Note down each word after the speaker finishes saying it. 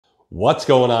What's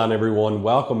going on, everyone?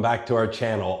 Welcome back to our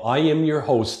channel. I am your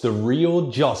host, the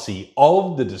real Jussy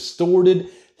of the Distorted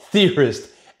Theorist,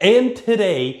 and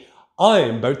today I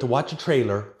am about to watch a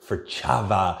trailer for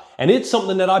Chhaava, and it's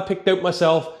something that I picked out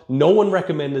myself. No one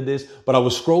recommended this, but I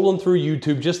was scrolling through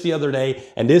YouTube just the other day,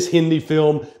 and this Hindi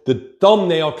film, the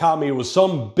thumbnail caught me. It was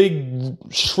some big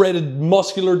shredded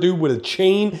muscular dude with a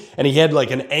chain, and he had like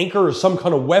an anchor or some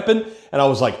kind of weapon, and I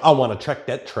was like, I want to check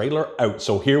that trailer out.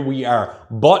 So here we are.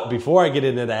 But before I get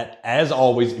into that, as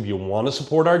always, if you want to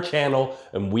support our channel,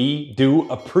 and we do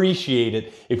appreciate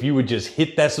it, if you would just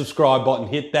hit that subscribe button,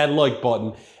 hit that like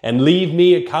button, and leave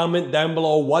me a comment down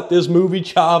below what this movie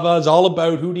Chhaava is all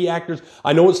about, who the actors.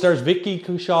 I know it stars Vicky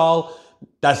Kaushal.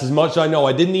 That's as much as I know.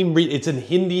 I didn't even read. It's a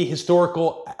Hindi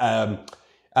historical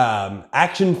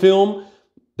action film.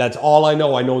 That's all I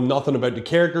know. I know nothing about the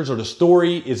characters or the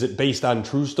story. Is it based on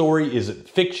true story? Is it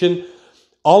fiction?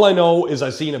 All I know is I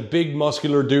seen a big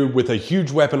muscular dude with a huge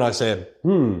weapon. I said,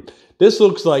 this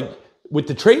looks like, with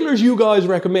the trailers you guys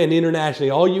recommend internationally,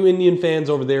 all you Indian fans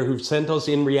over there who've sent us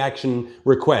in reaction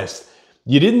requests,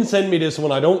 you didn't send me this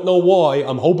one. I don't know why.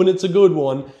 I'm hoping it's a good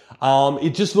one.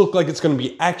 It just looked like it's going to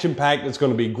be action-packed. It's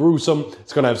going to be gruesome.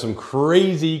 It's going to have some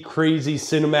crazy, crazy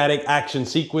cinematic action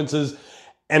sequences.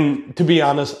 And to be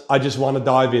honest, I just want to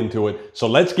dive into it. So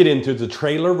let's get into the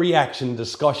trailer reaction,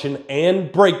 discussion,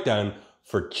 and breakdown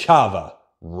for Chhaava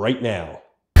right now.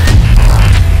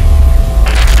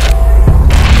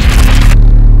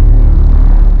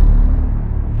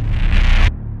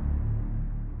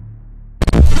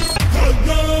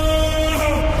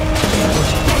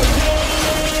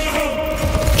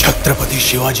 Chhatrapati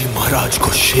Shivaji Maharaj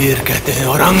को शेर कहते हैं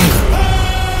और अंग,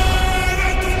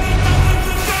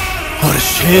 और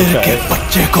शेर के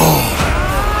बच्चे को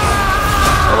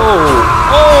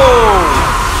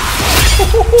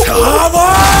Chhaava.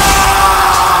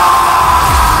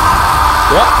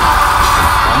 Yep,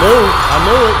 I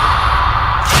knew it.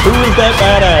 Who is that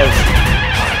badass?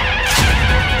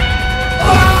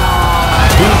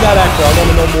 Who's that actor? I want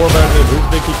to know more about him. Who's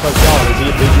Vicky Kaushal? Is he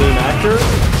a big name actor?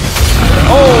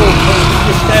 Oh,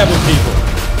 he's stabbing people.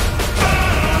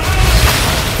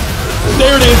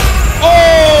 There it is. Oh!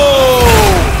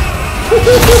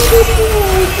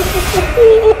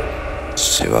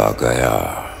 Shiva गया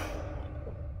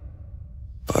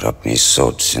पर अपनी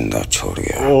सोच जिंदा छोड़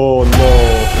गया। Oh no.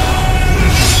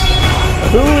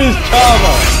 Who is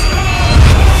Chhaava?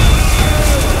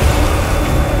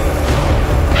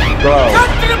 Bro.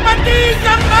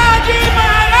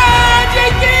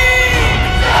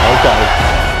 Okay.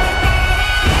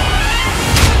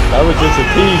 That was just a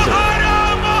teaser.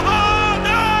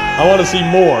 I want to see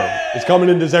more. It's coming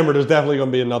in December. There's definitely going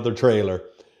to be another trailer.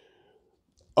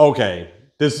 Okay.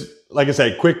 This, like I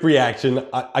said, quick reaction.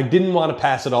 I didn't want to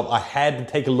pass it up. I had to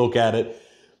take a look at it.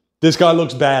 This guy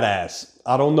looks badass.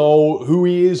 I don't know who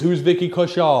he is. Who's Vicky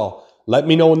Kaushal? Let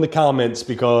me know in the comments,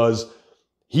 because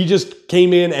he just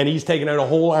came in and he's taking out a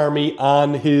whole army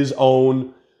on his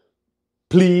own.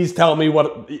 Please tell me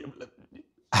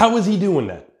how is he doing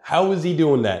that? How is he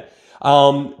doing that?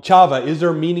 Chhaava, is there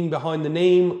a meaning behind the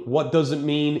name? What does it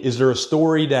mean? Is there a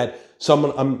story that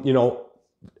someone,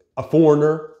 a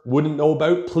foreigner wouldn't know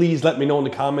about? Please let me know in the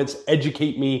comments.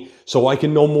 Educate me so I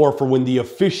can know more for when the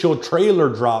official trailer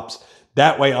drops.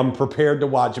 That way I'm prepared to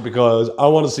watch it, because I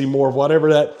want to see more of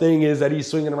whatever that thing is that he's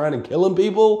swinging around and killing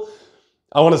people.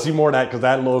 I want to see more of that, because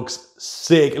that looks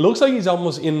sick. It looks like he's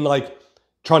almost in like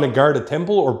trying to guard a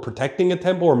temple or protecting a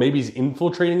temple, or maybe he's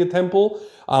infiltrating a temple.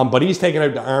 But he's taking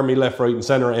out the army left, right, and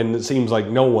center, and it seems like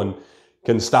no one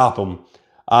can stop him.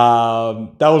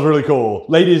 That was really cool.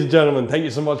 Ladies and gentlemen, thank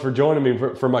you so much for joining me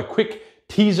for my quick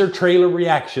teaser trailer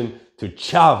reaction to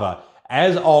Chhaava.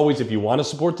 As always, if you want to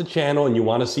support the channel and you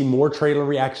want to see more trailer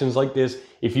reactions like this,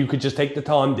 if you could just take the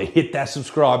time to hit that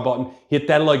subscribe button, hit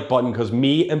that like button, because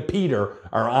me and Peter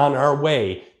are on our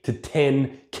way to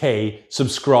 10K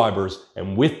subscribers.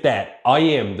 And with that, I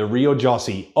am the real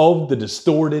Jussy of the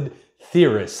Distorted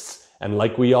Theorists. And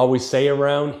like we always say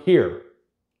around here,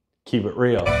 keep it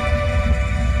real.